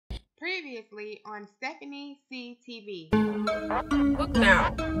Previously on Stephanie C TV. Look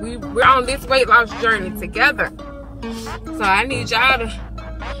now, we're on this weight loss journey together. So I need y'all to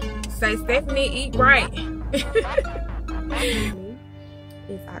say, Stephanie, eat right.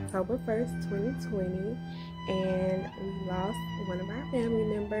 It's October 1st, 2020, and we lost one of our family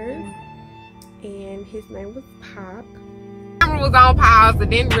members, and his name was Pop. The camera was on pause, I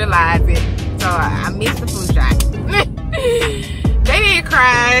didn't realize it, so I missed the flu shot. They didn't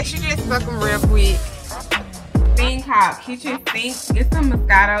cry, she just sucked them real quick. Thing called kitchen sink. It's a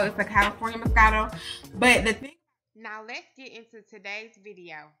Moscato, it's a California Moscato, but the thing. Now let's get into today's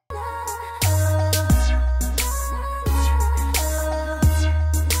video.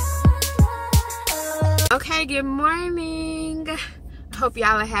 Okay, good morning. I hope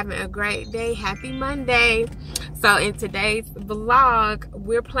y'all are having a great day. Happy Monday. So in today's vlog,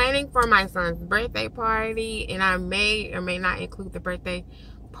 we're planning for my son's birthday party, and I may or may not include the birthday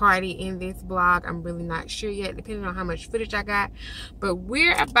party in this vlog. I'm really not sure yet, depending on how much footage I got. But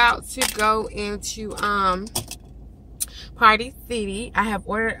we're about to go into Party City. I have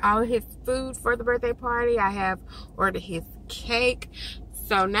ordered all his food for the birthday party. I have ordered his cake.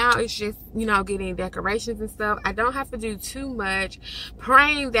 So now it's just, you know, getting decorations and stuff. I don't have to do too much.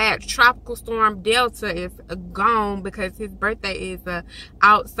 Praying that Tropical Storm Delta is gone, because his birthday is a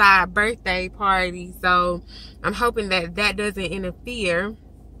outside birthday party. So I'm hoping that that doesn't interfere.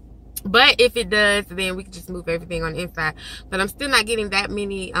 But if it does, then we can just move everything on the inside. But I'm still not getting that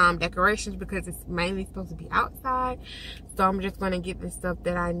many decorations, because it's mainly supposed to be outside. So I'm just going to get the stuff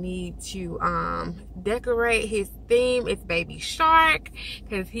that I need to decorate. His theme is Baby Shark,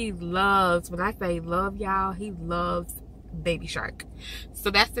 because he loves, when I say love, y'all, he loves Baby Shark. So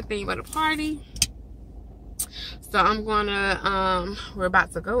that's the theme of the party. So I'm going to, we're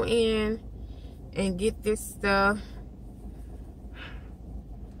about to go in and get this stuff.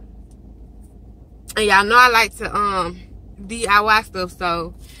 And y'all know I like to DIY stuff,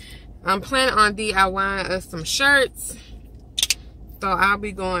 so I'm planning on DIYing us some shirts. So I'll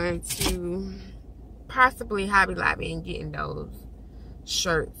be going to possibly Hobby Lobby and getting those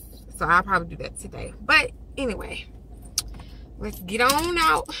shirts. So I'll probably do that today. But anyway, let's get on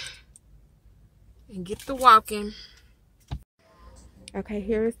out and get to walking. Okay,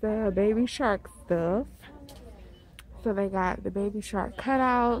 here's the Baby Shark stuff. So they got the Baby Shark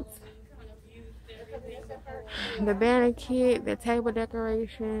cutouts, the banner kit, the table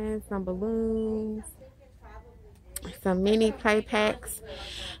decorations, some balloons, some mini play packs,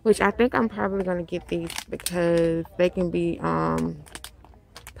 which I think I'm probably going to get these because they can be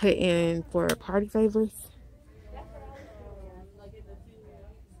put in for party favors.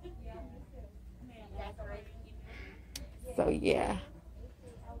 So yeah,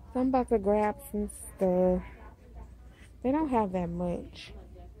 so I'm about to grab some stuff. They don't have that much,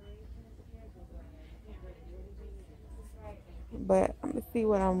 but I'm gonna see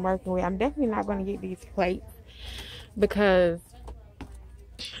what I'm working with. I'm definitely not gonna get these plates, because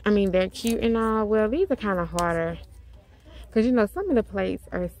I mean, they're cute and all. Well, these are kind of harder, because you know, some of the plates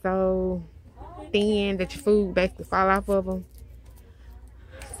are so thin that your food basically fall off of them.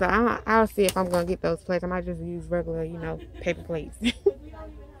 So I'll see if I'm gonna get those plates. I might just use regular, you know, paper plates.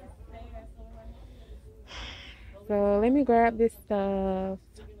 So let me grab this stuff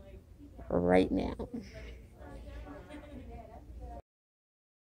right now.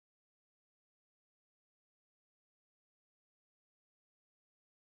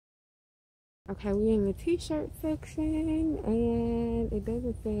 Okay, we're in the t-shirt section, and it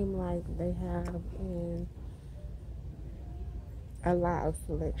doesn't seem like they have a lot of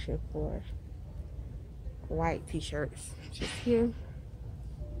selection for white t-shirts just here.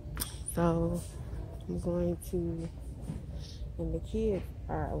 So I'm going to, and the kids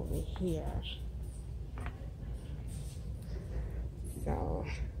are over here. So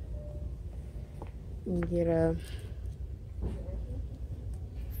you get a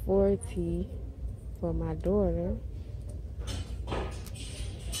 40 for my daughter.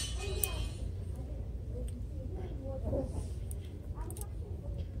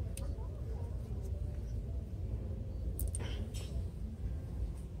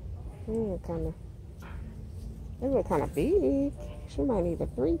 They look kind of big. She might need a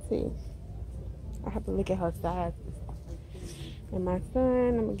 3T. I have to look at her sizes. And my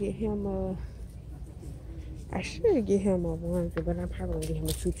son, I'm gonna get him a, I should get him a onesie, but I'm probably gonna get him a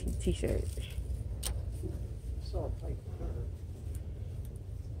 2T t-shirt.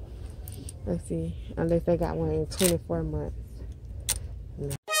 Let's see, unless they got one in 24 months.